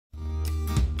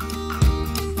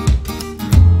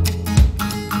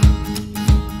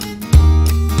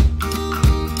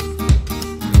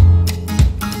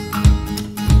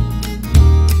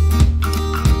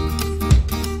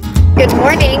good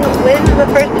morning. This is the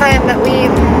first time that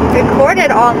we've recorded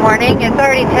all morning. It's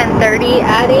already 10:30.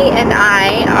 Addie and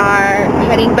I are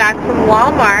heading back from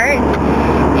Walmart,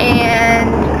 and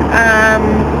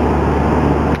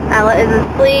Ella is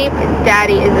asleep,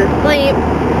 Daddy is asleep,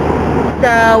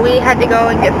 so we had to go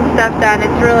and get some stuff done.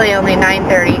 It's really only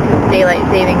 9:30 because it's daylight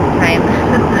savings time.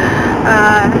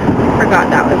 Forgot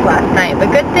that was last night,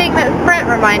 but good thing that Sprint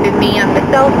reminded me on the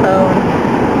cell phone.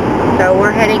 So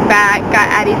we're heading back. Got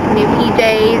Addie some new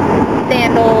PJs,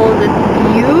 sandals. It's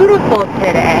beautiful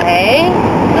today.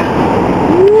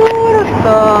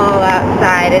 Beautiful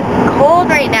outside. It's cold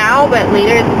right now, but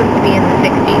later it's supposed to be in the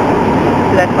 60s.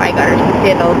 So that's why I got her some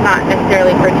sandals. Not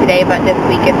necessarily for today, but this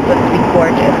week it's supposed to be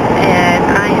gorgeous. And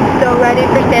I am so ready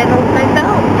for sandals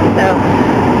myself. So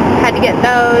had to get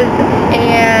those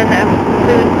and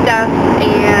food stuff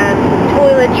and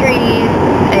toiletries,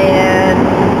 and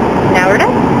now we're done.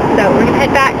 So we're going to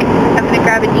head back. I'm going to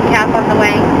grab a decaf on the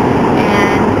way,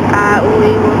 and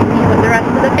we will see what the rest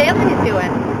of the family is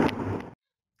doing.